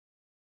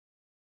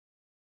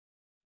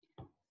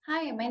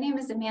Hi, my name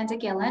is Amanda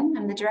Gillen.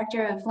 I'm the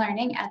Director of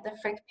Learning at the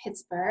Frick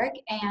Pittsburgh,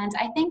 and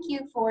I thank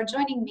you for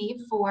joining me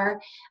for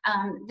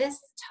this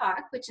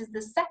talk, which is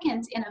the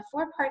second in a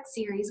four-part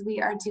series we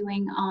are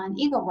doing on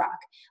Eagle Rock,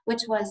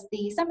 which was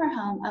the summer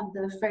home of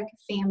the Frick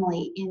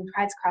family in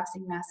Pride's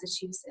Crossing,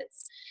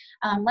 Massachusetts.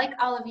 Like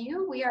all of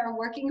you, we are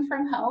working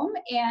from home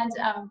and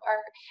are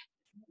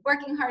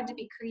working hard to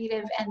be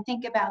creative and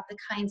think about the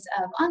kinds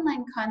of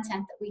online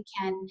content that we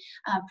can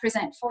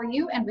present for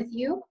you and with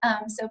you.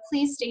 So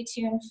please stay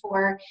tuned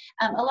for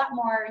a lot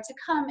more to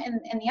come in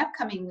the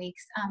upcoming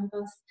weeks,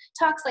 both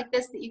talks like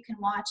this that you can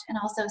watch and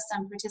also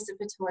some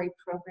participatory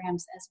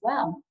programs as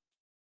well.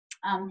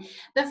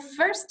 The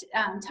first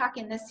talk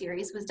in this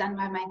series was done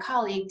by my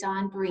colleague,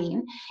 Dawn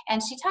Breen,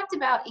 and she talked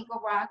about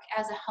Eagle Rock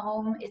as a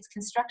home, its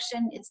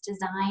construction, its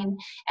design,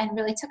 and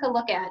really took a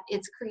look at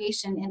its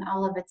creation in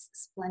all of its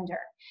splendor.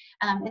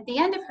 At the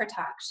end of her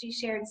talk, she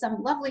shared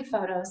some lovely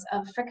photos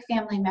of Frick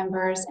family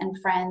members and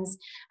friends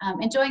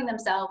enjoying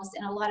themselves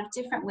in a lot of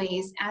different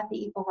ways at the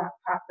Eagle Rock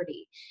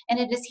property. And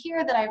it is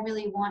here that I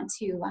really want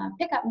to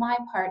pick up my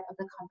part of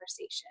the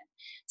conversation.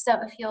 So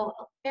if you'll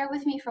bear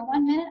with me for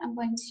 1 minute, I'm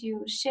going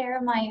to share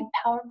my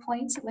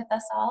PowerPoint with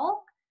us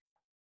all.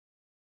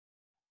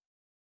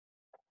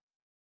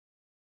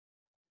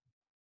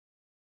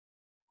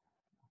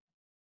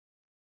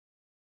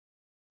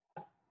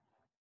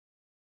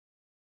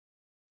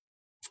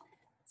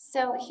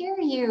 So here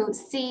you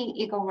see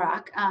Eagle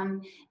Rock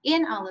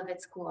in all of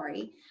its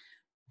glory.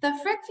 The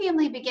Frick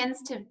family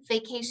begins to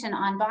vacation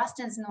on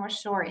Boston's North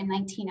Shore in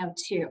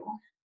 1902.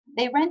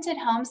 They rented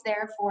homes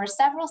there for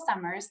several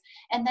summers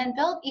and then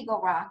built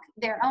Eagle Rock,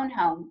 their own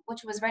home,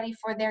 which was ready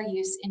for their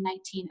use in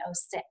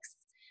 1906.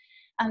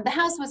 The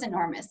house was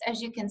enormous,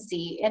 as you can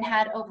see. It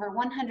had over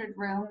 100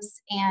 rooms,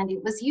 and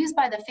it was used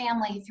by the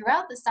family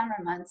throughout the summer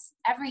months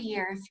every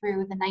year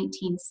through the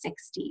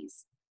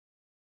 1960s.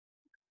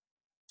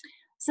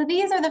 So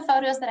these are the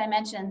photos that I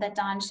mentioned that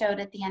Dawn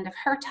showed at the end of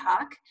her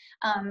talk.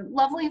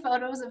 Lovely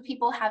photos of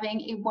people having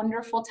a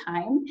wonderful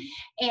time.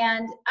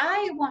 And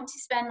I want to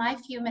spend my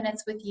few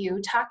minutes with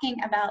you talking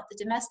about the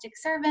domestic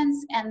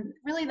servants and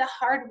really the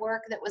hard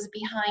work that was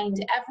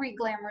behind every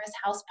glamorous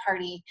house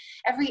party,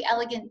 every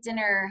elegant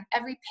dinner,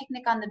 every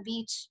picnic on the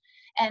beach,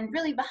 and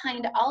really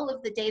behind all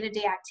of the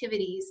day-to-day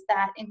activities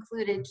that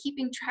included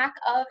keeping track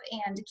of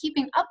and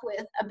keeping up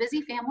with a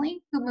busy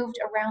family who moved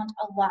around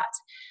a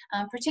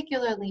lot,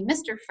 particularly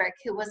Mr. Frick,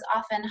 who was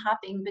often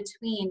hopping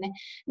between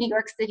New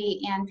York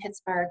City and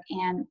Pittsburgh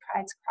and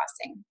Pride's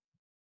Crossing.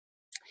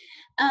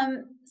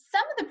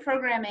 Some of the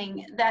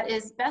programming that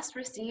is best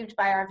received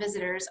by our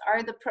visitors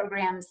are the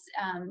programs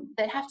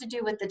that have to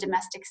do with the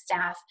domestic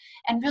staff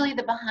and really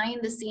the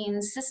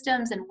behind-the-scenes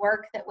systems and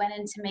work that went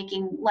into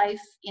making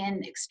life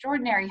in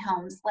extraordinary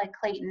homes like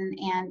Clayton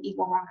and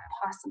Eagle Rock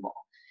possible.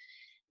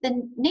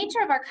 The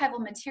nature of archival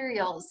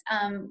materials,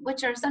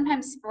 which are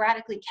sometimes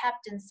sporadically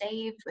kept and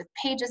saved with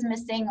pages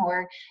missing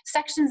or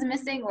sections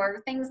missing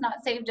or things not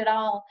saved at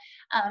all,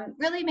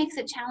 really makes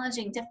it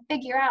challenging to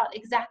figure out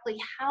exactly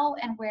how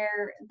and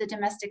where the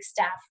domestic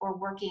staff were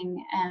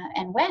working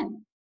and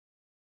when.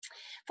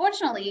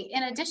 Fortunately,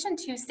 in addition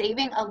to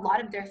saving a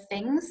lot of their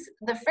things,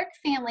 the Frick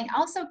family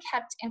also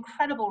kept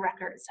incredible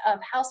records of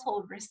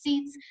household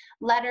receipts,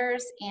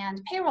 letters,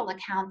 and payroll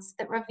accounts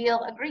that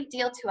reveal a great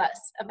deal to us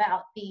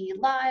about their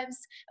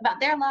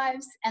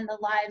lives and the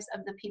lives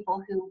of the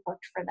people who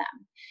worked for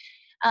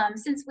them.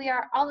 Since we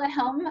are all at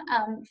home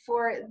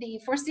for the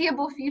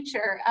foreseeable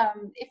future,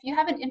 if you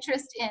have an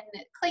interest in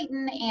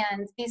Clayton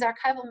and these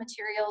archival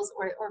materials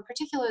or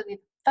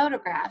particularly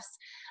photographs,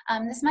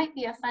 this might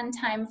be a fun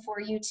time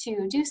for you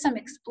to do some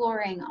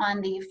exploring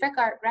on the Frick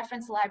Art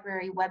Reference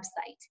Library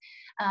website.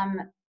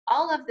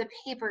 All of the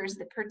papers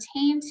that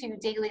pertain to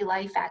daily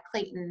life at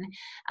Clayton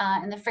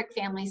and the Frick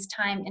family's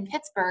time in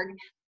Pittsburgh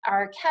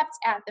are kept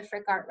at the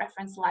Frick Art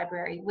Reference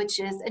Library, which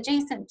is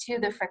adjacent to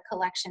the Frick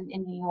collection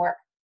in New York.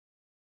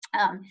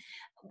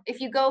 If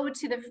you go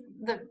to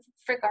the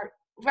Frick Art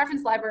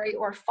Reference Library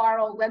or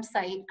FARL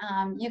website,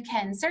 you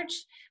can search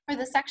for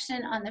the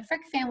section on the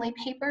Frick family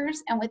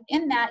papers, and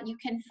within that you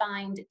can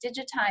find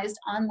digitized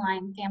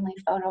online family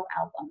photo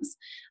albums.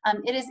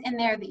 It is in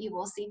there that you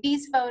will see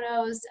these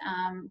photos,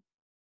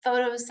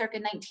 photos circa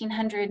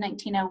 1900,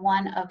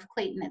 1901 of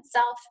Clayton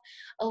itself,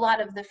 a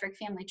lot of the Frick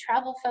family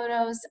travel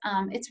photos.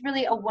 It's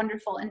really a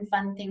wonderful and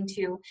fun thing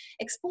to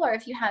explore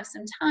if you have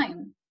some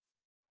time.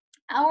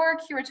 Our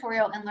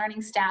curatorial and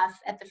learning staff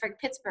at the Frick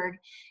Pittsburgh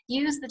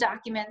use the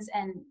documents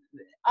and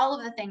all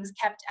of the things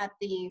kept at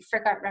the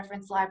Frick Art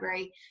Reference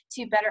Library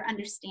to better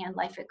understand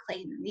life at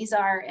Clayton. These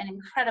are an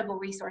incredible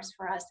resource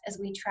for us as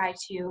we try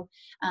to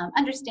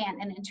understand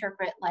and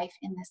interpret life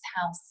in this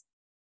house.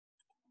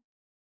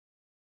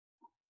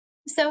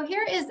 So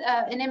here is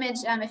an image.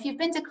 If you've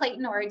been to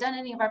Clayton or done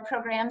any of our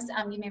programs,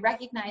 you may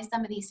recognize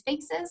some of these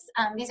faces.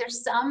 These are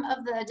some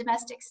of the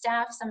domestic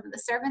staff, some of the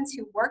servants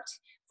who worked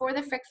for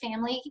the Frick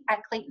family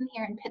at Clayton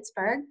here in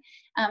Pittsburgh.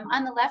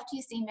 On the left,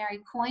 you see Mary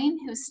Coyne,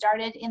 who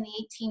started in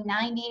the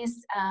 1890s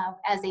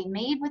as a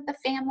maid with the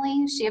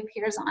family. She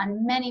appears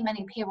on many,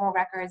 many payroll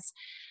records.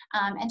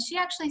 And she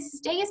actually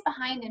stays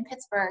behind in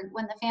Pittsburgh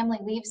when the family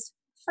leaves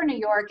for New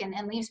York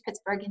and leaves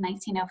Pittsburgh in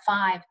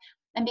 1905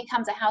 and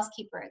becomes a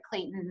housekeeper at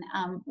Clayton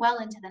well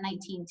into the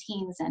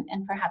 19-teens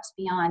and perhaps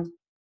beyond.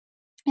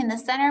 In the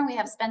center, we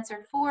have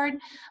Spencer Ford,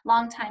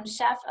 longtime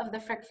chef of the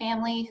Frick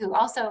family, who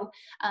also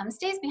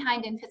stays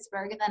behind in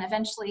Pittsburgh and then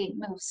eventually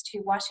moves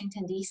to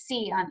Washington,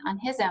 D.C. on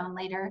his own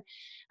later.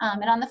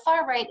 And on the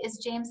far right is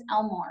James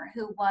Elmore,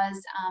 who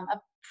was a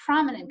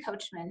prominent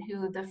coachman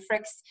who the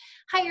Fricks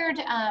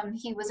hired.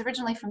 He was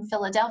originally from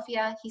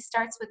Philadelphia. He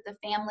starts with the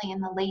family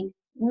in the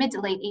mid to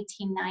late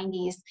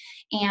 1890s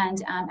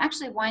and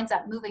actually winds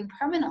up moving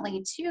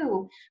permanently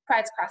to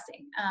Pride's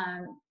Crossing,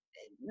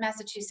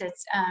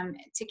 Massachusetts,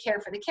 to care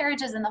for the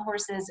carriages and the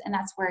horses, and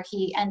that's where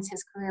he ends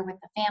his career with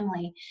the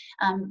family.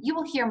 You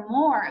will hear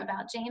more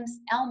about James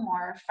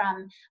Elmore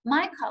from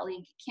my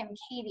colleague, Kim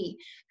Cady,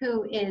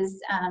 who is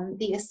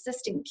the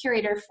assistant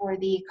curator for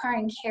the Car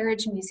and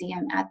Carriage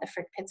Museum at the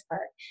Frick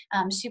Pittsburgh.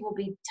 She will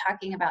be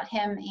talking about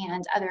him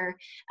and other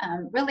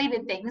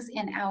related things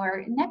in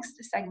our next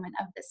segment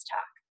of this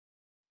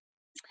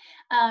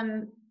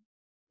talk.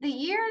 The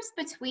years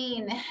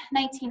between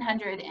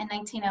 1900 and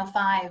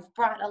 1905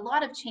 brought a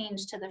lot of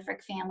change to the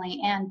Frick family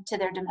and to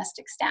their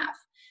domestic staff.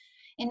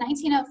 In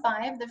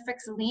 1905, the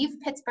Fricks leave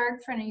Pittsburgh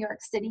for New York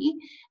City,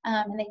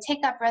 and they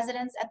take up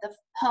residence at the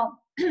home,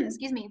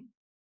 excuse me,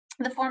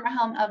 the former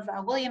home of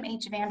William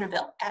H.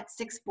 Vanderbilt at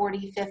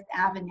 640 Fifth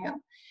Avenue.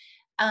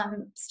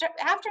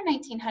 After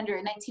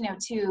 1900,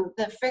 1902,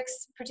 the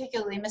Fricks,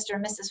 particularly Mr.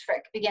 and Mrs.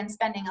 Frick, began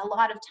spending a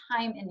lot of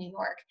time in New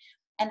York.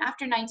 And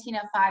after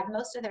 1905,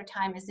 most of their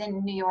time is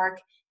in New York,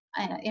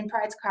 in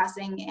Pride's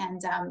Crossing,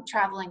 and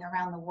traveling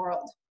around the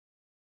world.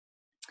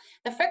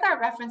 The Frick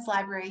Art Reference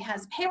Library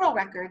has payroll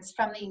records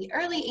from the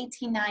early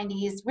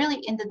 1890s,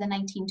 really into the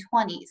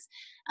 1920s.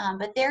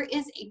 But there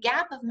is a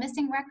gap of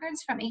missing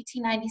records from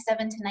 1897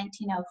 to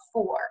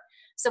 1904.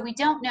 So we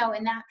don't know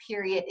in that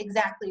period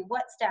exactly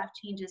what staff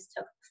changes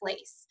took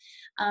place.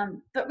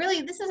 But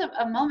really, this is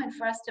a moment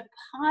for us to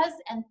pause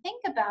and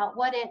think about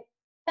what it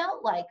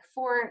felt like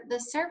for the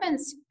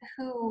servants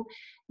who,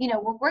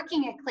 were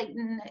working at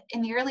Clayton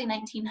in the early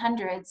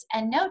 1900s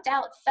and no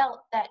doubt felt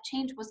that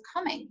change was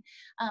coming.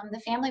 The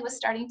family was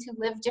starting to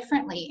live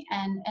differently,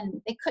 and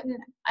they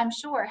couldn't, I'm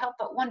sure, help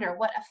but wonder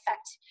what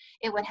effect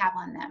it would have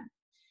on them.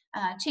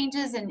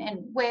 Changes in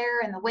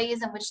where and the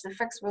ways in which the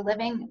Fricks were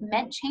living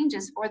meant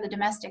changes for the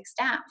domestic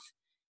staff.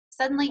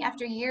 Suddenly,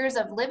 after years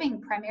of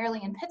living primarily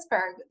in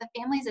Pittsburgh, the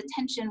family's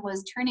attention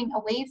was turning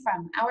away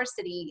from our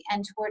city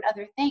and toward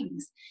other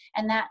things.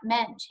 And that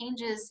meant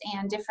changes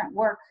and different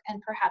work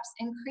and perhaps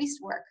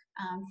increased work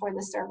for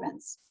the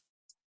servants.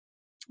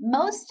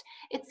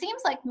 It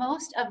seems like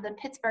most of the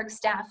Pittsburgh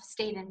staff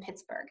stayed in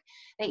Pittsburgh.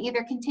 They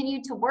either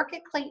continued to work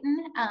at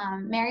Clayton.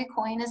 Mary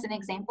Coyne is an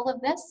example of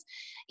this.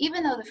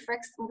 Even though the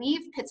Fricks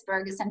leave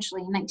Pittsburgh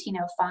essentially in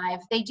 1905,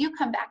 they do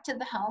come back to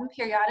the home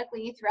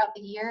periodically throughout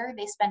the year.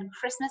 They spend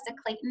Christmas at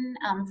Clayton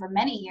for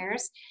many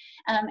years.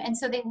 And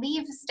so they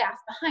leave staff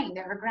behind.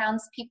 There are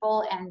grounds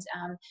people and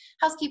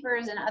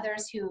housekeepers and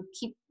others who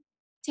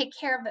take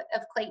care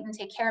of Clayton,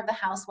 take care of the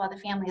house while the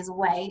family is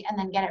away, and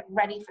then get it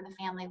ready for the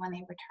family when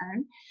they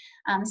return.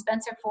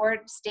 Spencer Ford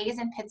stays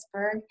in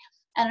Pittsburgh.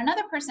 And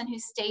another person who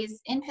stays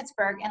in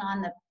Pittsburgh and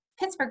on the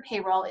Pittsburgh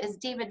payroll is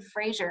David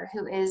Frazier,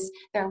 who is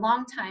their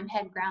longtime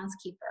head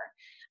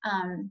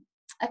groundskeeper.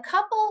 A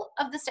couple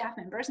of the staff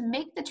members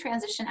make the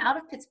transition out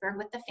of Pittsburgh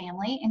with the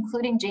family,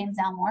 including James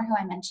Elmore, who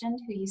I mentioned,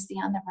 who you see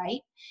on the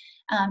right.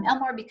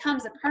 Elmore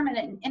becomes a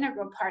permanent and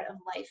integral part of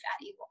life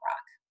at Eagle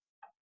Rock.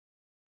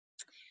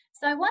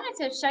 So I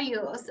wanted to show you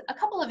a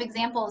couple of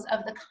examples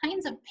of the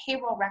kinds of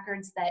payroll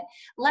records that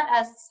let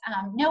us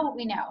know what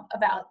we know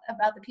about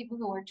the people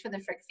who worked for the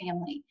Frick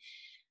family.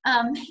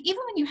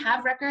 Even when you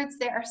have records,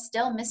 there are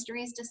still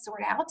mysteries to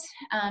sort out.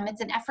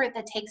 It's an effort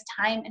that takes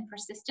time and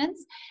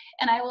persistence.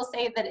 And I will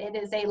say that it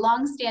is a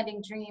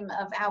long-standing dream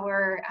of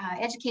our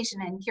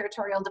education and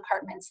curatorial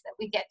departments that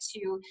we get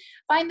to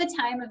find the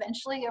time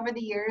eventually over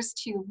the years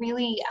to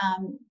really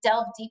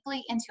delve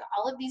deeply into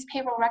all of these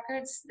payroll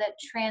records that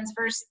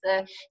transverse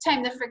the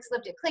time the Fricks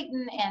lived at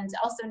Clayton and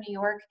also New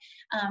York,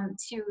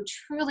 to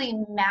truly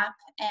map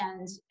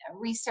and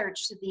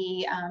research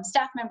the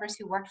staff members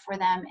who worked for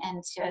them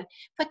and to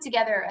put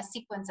together a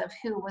sequence of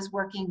who was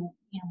working,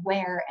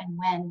 where and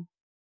when.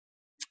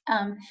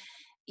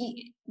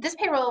 This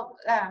payroll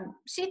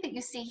sheet that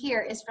you see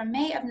here is from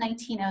May of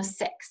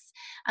 1906.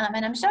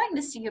 And I'm showing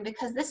this to you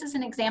because this is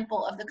an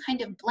example of the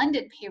kind of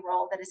blended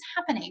payroll that is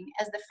happening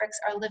as the Fricks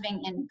are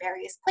living in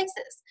various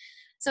places.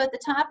 So at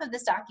the top of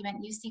this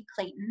document, you see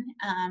Clayton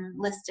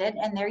listed,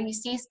 and there you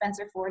see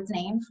Spencer Ford's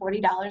name,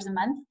 $40 a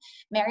month,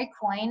 Mary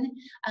Coyne,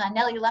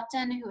 Nellie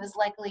Lupton, who is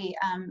likely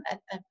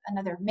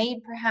another maid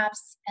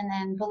perhaps, and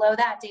then below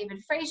that,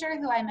 David Frazier,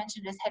 who I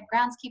mentioned as head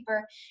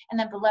groundskeeper, and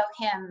then below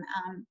him,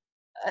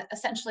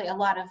 essentially a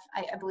lot of,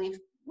 I believe,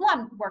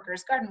 lawn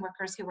workers, garden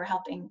workers who were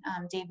helping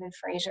David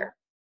Fraser.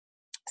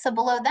 So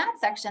below that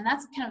section,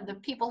 that's kind of the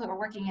people who are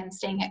working and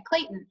staying at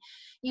Clayton.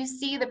 You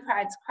see the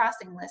Pride's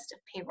Crossing list of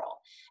payroll.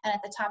 And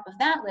at the top of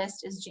that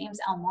list is James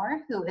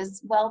Elmore, who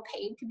is well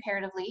paid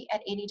comparatively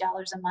at $80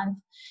 a month.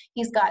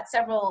 He's got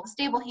several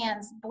stable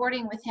hands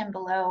boarding with him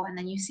below, and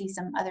then you see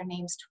some other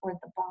names toward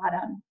the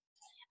bottom.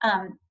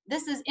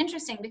 This is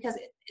interesting because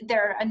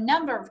there are a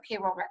number of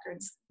payroll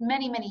records,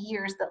 many, many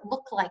years, that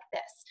look like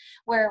this,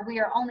 where we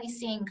are only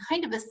seeing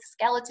kind of a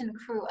skeleton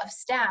crew of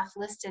staff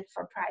listed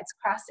for Pride's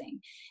Crossing.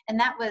 And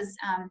that was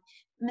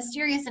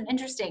mysterious and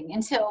interesting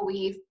until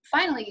we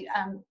finally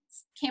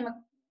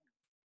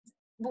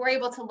were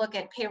able to look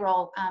at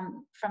payroll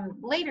from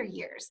later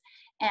years.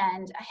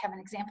 And I have an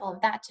example of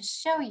that to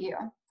show you.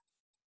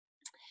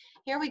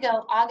 Here we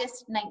go,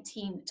 August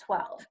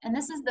 1912. And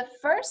this is the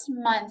first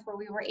month where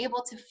we were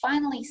able to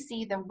finally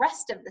see the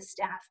rest of the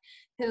staff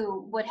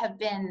who would have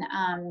been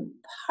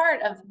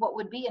part of what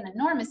would be an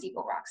enormous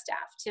Eagle Rock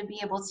staff, to be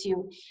able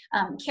to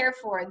care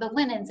for the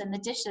linens and the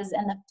dishes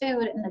and the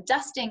food and the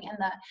dusting and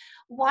the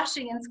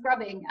washing and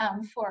scrubbing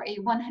for a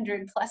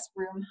 100-plus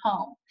room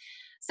home.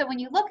 So when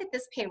you look at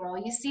this payroll,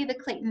 you see the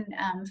Clayton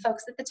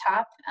folks at the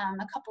top,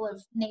 a couple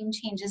of name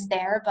changes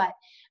there, but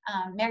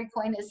Mary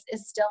Coyne is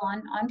still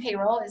on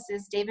payroll, as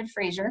is David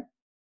Fraser.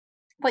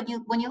 But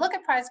when you look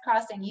at Pride's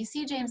Crossing, you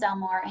see James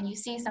Elmore and you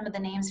see some of the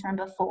names from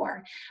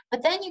before.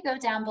 But then you go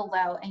down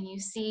below and you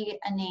see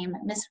a name,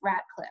 Miss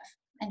Ratcliffe.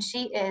 And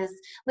she is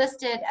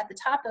listed at the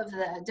top of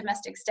the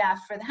domestic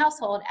staff for the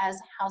household as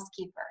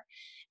housekeeper.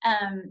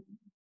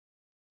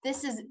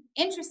 This is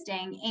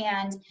interesting,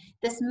 and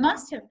this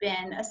must have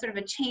been a sort of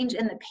a change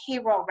in the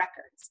payroll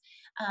records.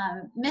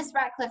 Miss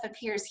Ratcliffe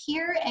appears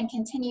here and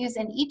continues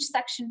in each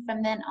section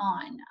from then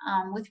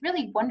on, with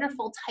really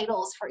wonderful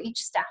titles for each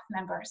staff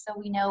member, so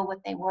we know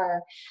what they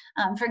were.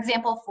 For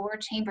example, 4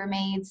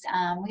 chambermaids,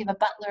 we have a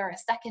butler, a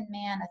second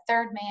man, a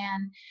third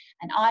man,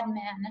 an odd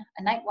man,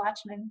 a night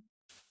watchman.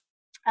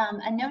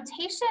 A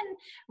notation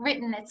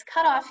written, it's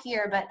cut off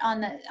here, but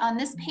on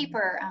this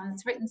paper,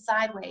 it's written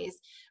sideways,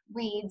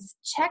 reads,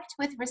 checked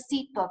with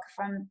receipt book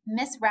from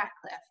Miss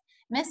Ratcliffe.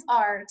 Miss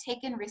R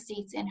taken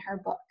receipts in her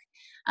book.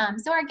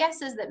 So our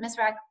guess is that Miss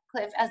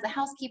Ratcliffe, as the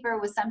housekeeper,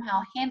 was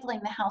somehow handling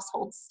the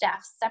household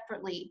staff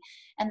separately.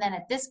 And then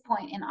at this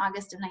point in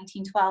August of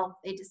 1912,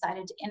 they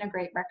decided to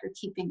integrate record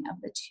keeping of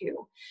the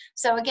two.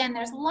 So again,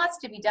 there's lots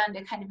to be done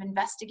to kind of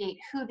investigate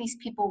who these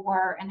people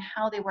were and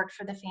how they worked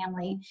for the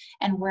family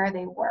and where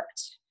they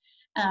worked.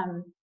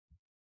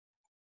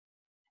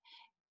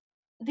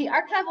 The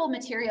archival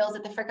materials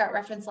at the Frick Art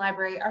Reference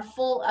Library are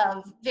full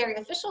of very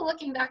official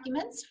looking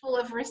documents, full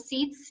of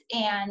receipts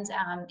and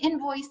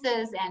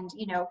invoices and,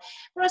 you know,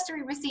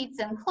 grocery receipts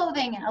and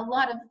clothing and a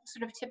lot of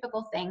sort of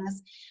typical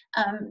things.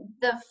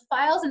 The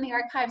files in the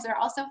archives are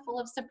also full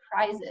of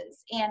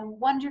surprises and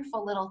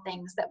wonderful little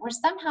things that were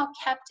somehow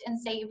kept and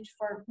saved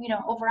for, you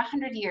know, over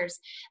 100 years,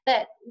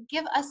 that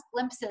give us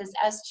glimpses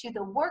as to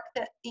the work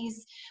that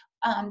these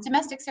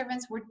domestic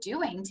servants were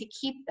doing to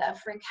keep the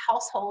Frick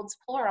households,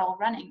 plural,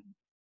 running.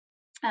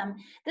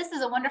 This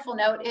is a wonderful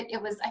note.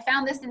 I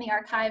found this in the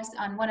archives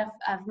on one of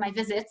my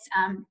visits.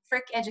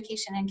 Frick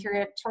education and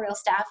curatorial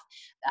staff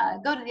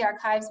go to the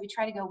archives. We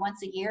try to go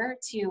once a year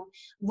to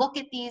look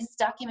at these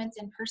documents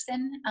in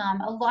person.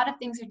 A lot of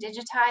things are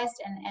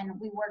digitized, and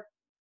we work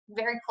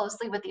very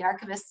closely with the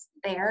archivists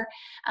there,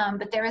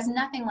 but there is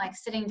nothing like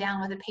sitting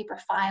down with a paper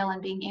file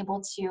and being able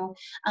to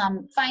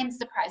find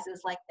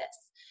surprises like this.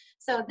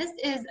 So this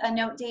is a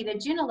note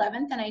dated June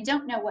 11th, and I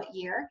don't know what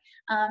year,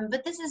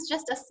 but this is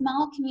just a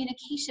small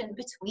communication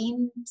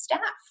between staff,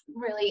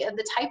 really, of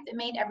the type that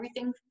made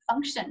everything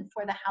function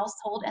for the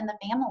household and the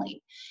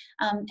family.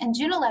 And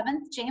June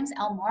 11th, James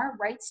Elmore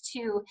writes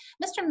to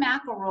Mr.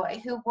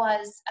 McElroy, who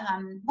was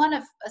one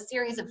of a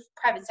series of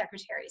private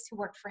secretaries who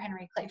worked for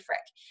Henry Clay Frick.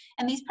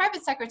 And these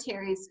private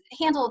secretaries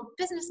handled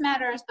business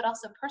matters, but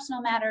also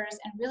personal matters,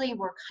 and really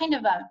were kind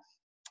of a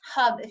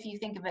hub, if you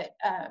think of it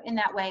in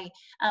that way,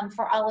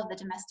 for all of the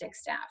domestic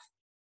staff.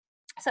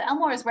 So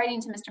Elmore is writing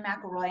to Mr.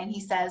 McElroy, and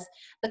he says,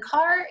 the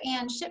car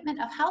and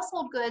shipment of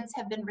household goods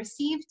have been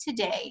received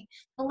today,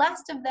 the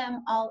last of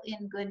them all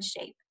in good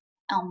shape.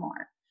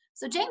 Elmore.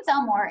 So James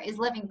Elmore is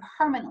living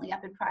permanently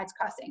up in Pride's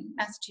Crossing,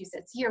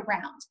 Massachusetts,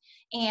 year-round.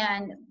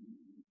 And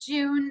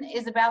June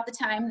is about the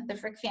time that the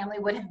Frick family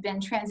would have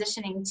been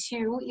transitioning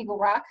to Eagle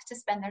Rock to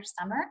spend their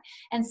summer.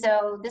 And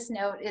so this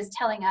note is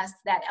telling us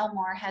that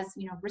Elmore has,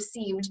 you know,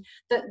 received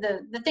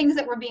the things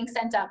that were being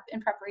sent up in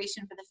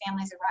preparation for the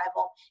family's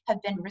arrival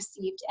have been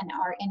received and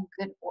are in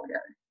good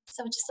order.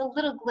 So just a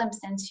little glimpse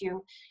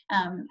into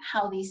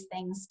how these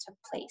things took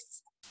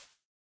place.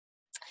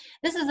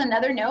 This is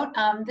another note.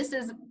 This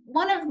is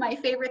one of my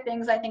favorite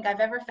things I think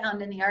I've ever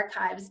found in the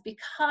archives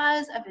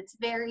because of its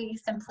very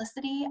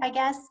simplicity, I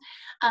guess,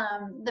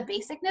 the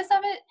basicness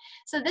of it.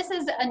 So this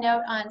is a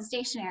note on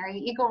stationery,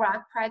 Eagle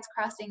Rock Pride's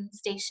Crossing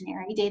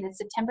stationery, dated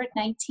September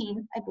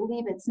 19th. I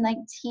believe it's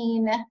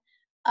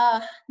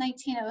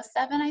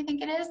 1907, I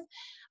think it is.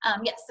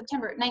 Yes,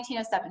 September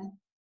 1907.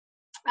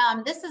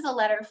 This is a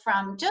letter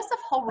from Joseph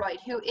Holroyd,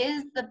 who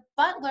is the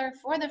butler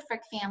for the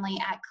Frick family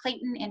at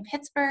Clayton in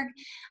Pittsburgh.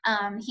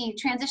 He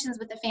transitions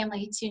with the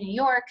family to New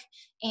York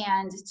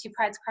and to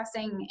Pride's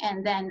Crossing,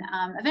 and then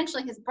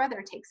eventually his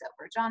brother takes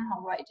over. John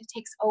Holroyd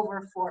takes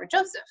over for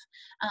Joseph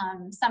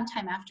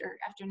sometime after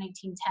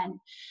 1910.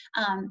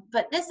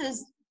 But this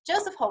is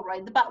Joseph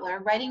Holroyd, the butler,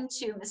 writing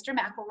to Mr.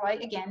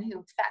 McElroy, again,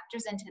 who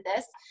factors into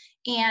this,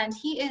 and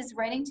he is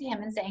writing to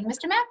him and saying,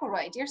 "Mr.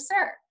 McElroy, dear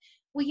sir,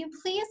 will you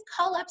please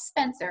call up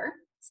Spencer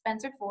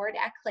Ford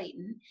at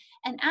Clayton,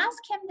 and ask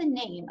him the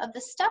name of the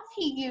stuff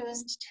he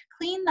used to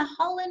clean the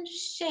Holland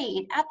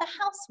shade at the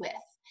house with,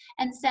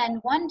 and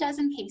send 1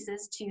 dozen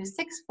cases to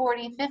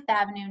 640 Fifth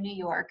Avenue, New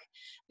York.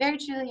 Very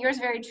truly, yours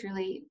very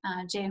truly,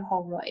 J.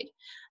 Holroyd."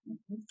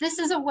 This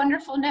is a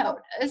wonderful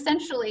note.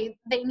 Essentially,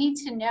 they need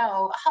to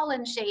know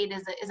Holland shade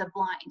is a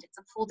blind. It's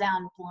a pull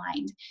down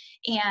blind,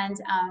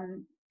 and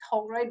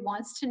Holroyd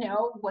wants to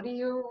know,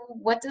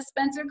 what does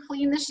Spencer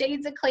clean the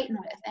shades at Clayton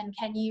with? And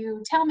can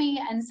you tell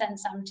me and send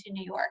some to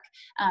New York?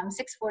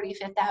 640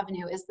 Fifth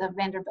Avenue is the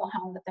Vanderbilt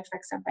home that the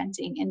Fricks are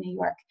renting in New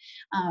York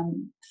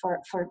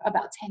for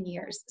about 10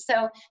 years.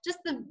 So just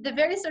the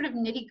very sort of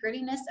nitty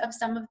grittiness of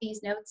some of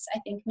these notes, I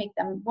think, make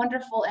them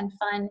wonderful and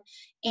fun.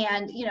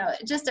 And,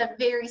 just a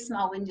very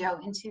small window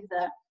into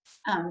the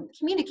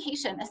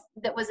communication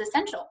that was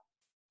essential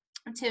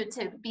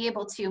to be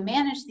able to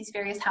manage these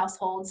various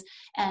households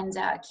and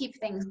keep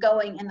things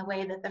going in the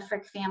way that the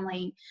Frick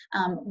family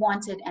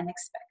wanted and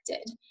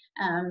expected.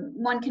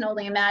 One can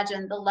only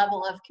imagine the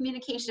level of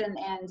communication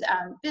and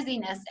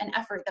busyness and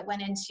effort that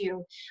went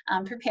into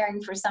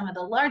preparing for some of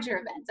the larger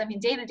events. I mean,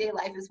 day-to-day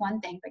life is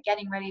one thing, but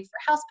getting ready for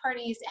house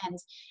parties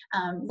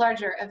and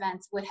larger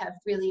events would have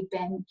really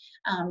been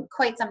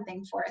quite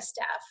something for a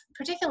staff,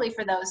 particularly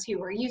for those who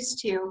were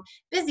used to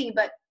busy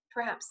but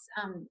perhaps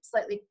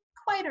slightly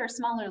quieter,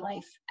 smaller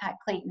life at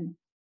Clayton.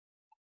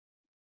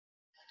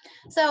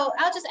 So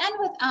I'll just end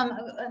with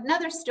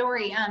another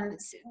story.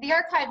 The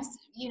archives,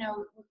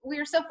 we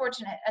were so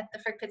fortunate at the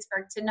Frick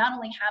Pittsburgh to not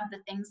only have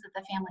the things that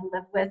the family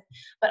lived with,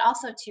 but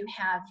also to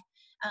have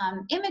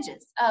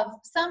images of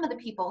some of the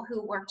people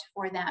who worked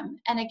for them.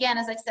 And again,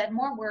 as I said,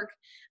 more work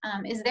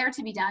is there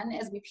to be done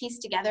as we piece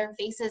together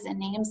faces and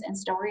names and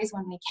stories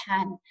when we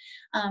can.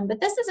 But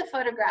this is a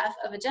photograph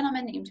of a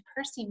gentleman named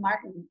Percy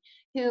Martin,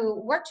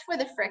 who worked for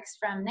the Fricks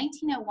from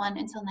 1901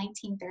 until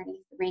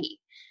 1933.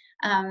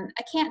 I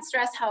can't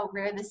stress how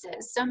rare this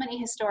is. So many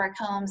historic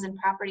homes and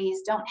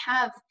properties don't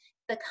have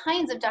the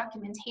kinds of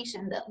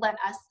documentation that let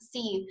us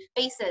see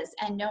faces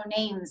and know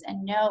names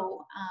and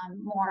know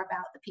more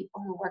about the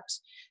people who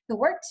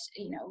worked,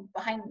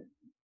 behind,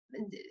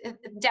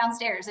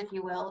 downstairs, if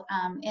you will,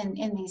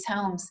 in these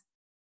homes.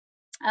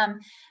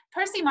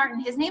 Percy Martin,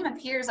 his name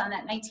appears on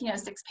that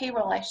 1906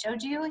 payroll I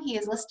showed you. He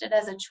is listed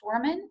as a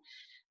choreman.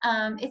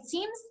 It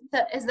seems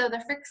as though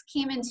the Fricks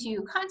came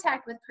into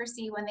contact with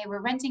Percy when they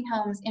were renting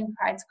homes in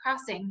Pride's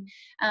Crossing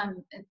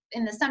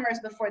in the summers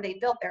before they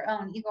built their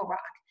own Eagle Rock.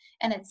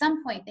 And at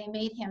some point, they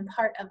made him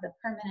part of the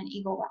permanent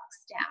Eagle Rock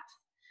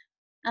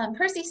staff.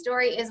 Percy's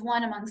story is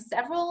one among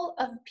several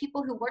of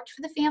people who worked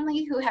for the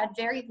family who had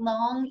very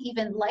long,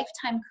 even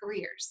lifetime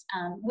careers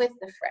with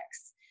the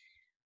Fricks.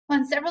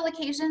 On several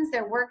occasions,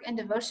 their work and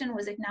devotion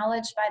was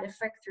acknowledged by the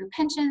Frick through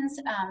pensions,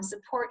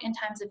 support in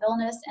times of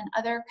illness, and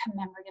other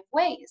commemorative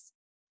ways.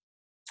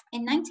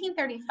 In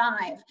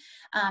 1935,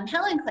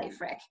 Helen Clay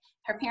Frick,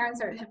 her parents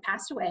have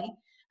passed away,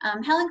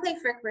 Helen Clay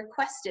Frick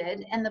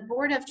requested, and the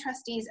Board of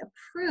Trustees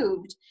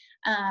approved,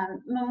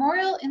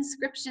 memorial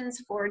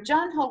inscriptions for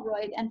John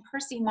Holroyd and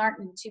Percy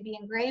Martin to be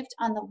engraved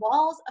on the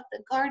walls of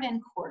the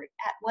garden court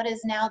at what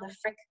is now the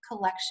Frick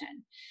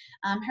Collection.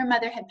 Her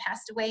mother had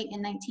passed away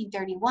in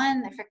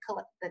 1931.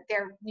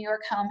 Their New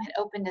York home had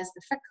opened as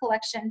the Frick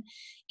Collection,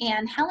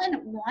 and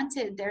Helen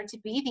wanted there to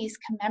be these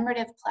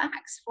commemorative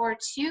plaques for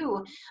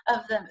two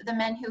of the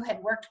men who had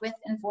worked with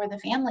and for the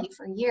family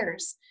for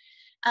years.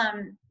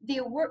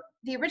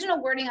 The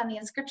original wording on the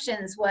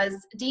inscriptions was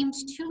deemed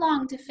too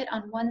long to fit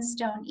on one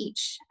stone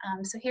each.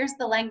 So here's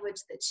the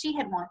language that she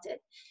had wanted.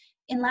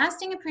 In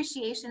lasting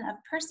appreciation of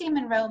Percy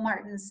Monroe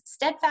Martin's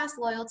steadfast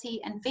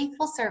loyalty and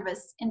faithful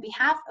service on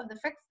behalf of the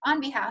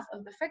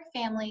Frick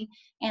family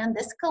and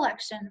this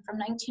collection from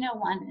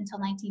 1901 until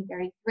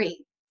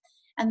 1933.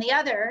 And the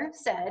other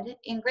said,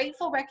 in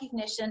grateful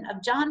recognition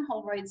of John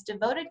Holroyd's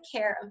devoted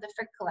care of the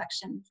Frick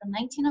collection from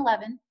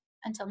 1911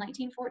 until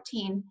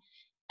 1914,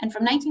 and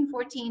from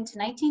 1914 to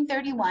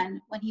 1931,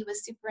 when he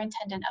was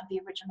superintendent of the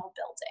original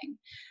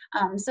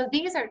building. So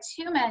these are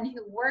two men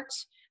who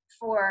worked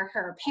for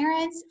her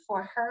parents,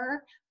 for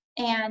her,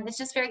 and it's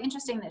just very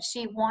interesting that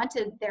she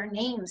wanted their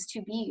names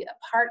to be a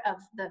part of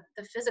the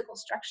physical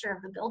structure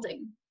of the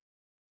building.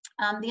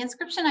 The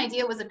inscription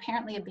idea was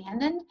apparently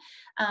abandoned.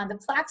 The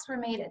plaques were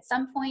made at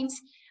some point.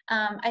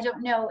 I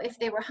don't know if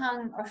they were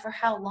hung or for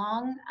how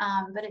long,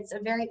 but it's a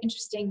very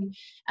interesting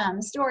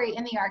story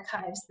in the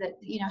archives that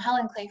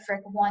Helen Clay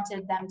Frick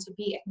wanted them to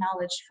be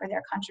acknowledged for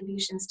their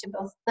contributions to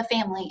both the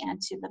family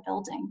and to the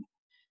building.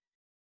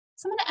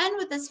 So I'm going to end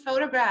with this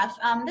photograph.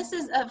 This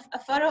is a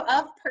photo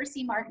of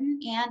Percy Martin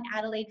and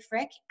Adelaide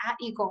Frick at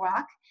Eagle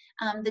Rock.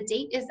 The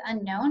date is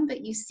unknown,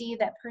 but you see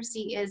that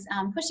Percy is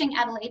pushing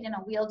Adelaide in a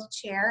wheeled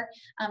chair,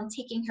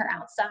 taking her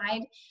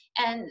outside.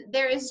 And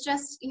there is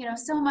just, you know,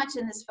 so much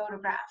in this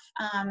photograph.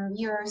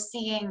 You're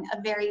seeing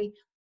a very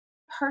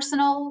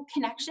personal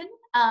connection.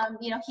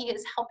 You know, he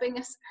is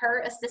helping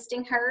her,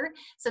 assisting her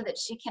so that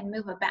she can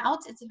move about.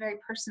 It's a very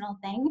personal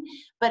thing,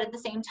 but at the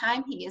same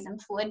time, he is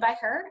employed by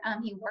her.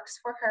 He works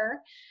for her.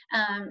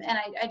 And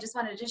I just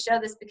wanted to show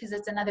this because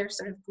it's another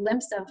sort of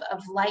glimpse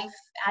of life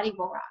at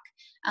Eagle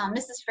Rock.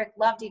 Mrs. Frick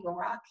loved Eagle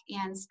Rock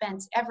and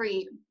spent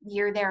every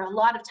year there, a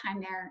lot of time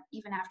there,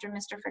 even after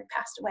Mr. Frick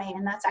passed away.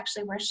 And that's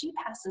actually where she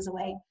passes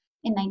away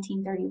in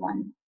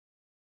 1931.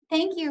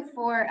 Thank you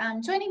for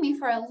joining me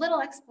for a little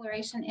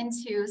exploration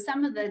into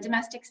some of the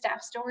domestic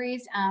staff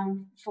stories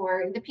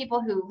for the people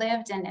who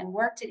lived and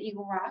worked at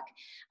Eagle Rock.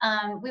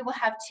 We will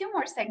have 2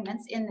 more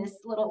segments in this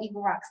little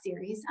Eagle Rock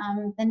series.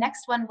 The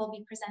next one will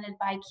be presented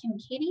by Kim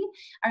Cady,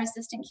 our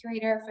assistant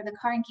curator for the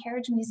Car and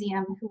Carriage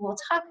Museum, who will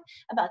talk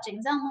about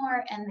James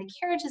Elmore and the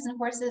carriages and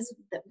horses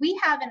that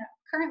we have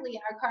currently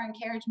in our Car and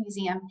Carriage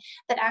Museum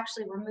that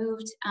actually were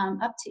moved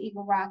up to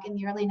Eagle Rock in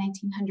the early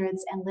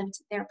 1900s and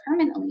lived there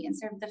permanently and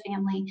served the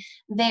family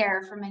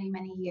there for many,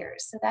 many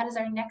years. So that is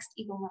our next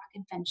Eagle Rock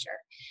adventure.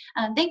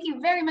 Thank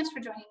you very much for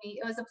joining me.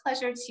 It was a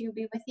pleasure to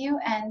be with you,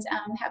 and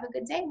have a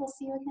good day. We'll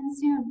see you again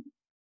soon.